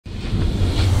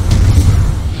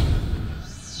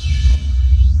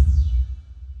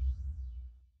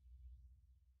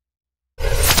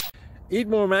Eat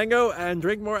more mango and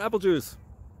drink more apple juice.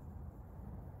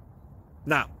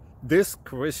 Now, this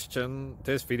video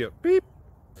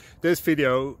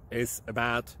is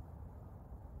about,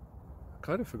 I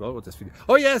kind of forgot what this video.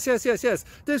 Oh yes.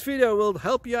 This video will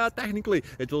help you out technically.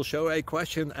 It will show a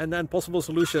question and then possible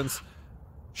solutions.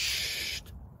 Shh.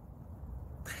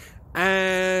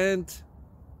 And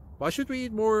why should we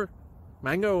eat more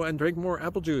mango and drink more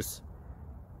apple juice?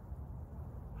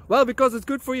 Well, because it's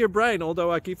good for your brain,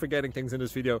 although I keep forgetting things in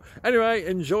this video. Anyway,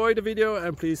 enjoy the video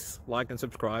and please like and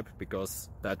subscribe, because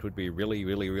that would be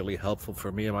really helpful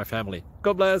for me and my family.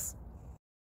 God bless!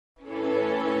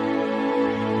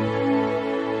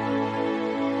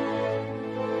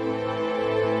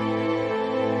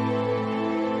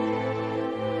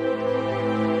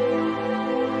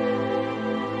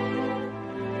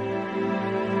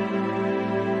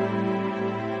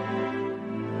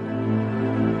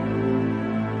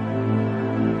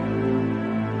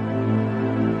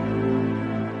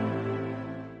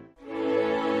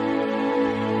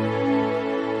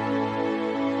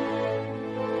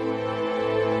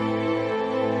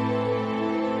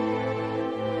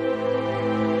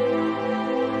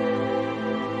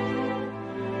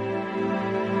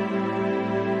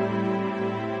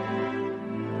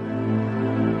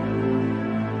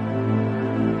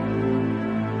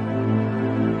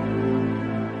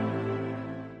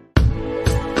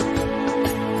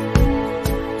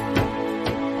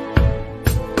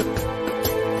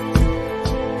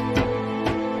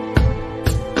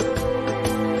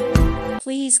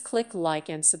 Please click like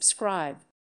and subscribe.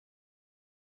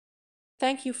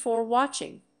 Thank you for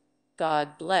watching.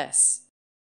 God bless.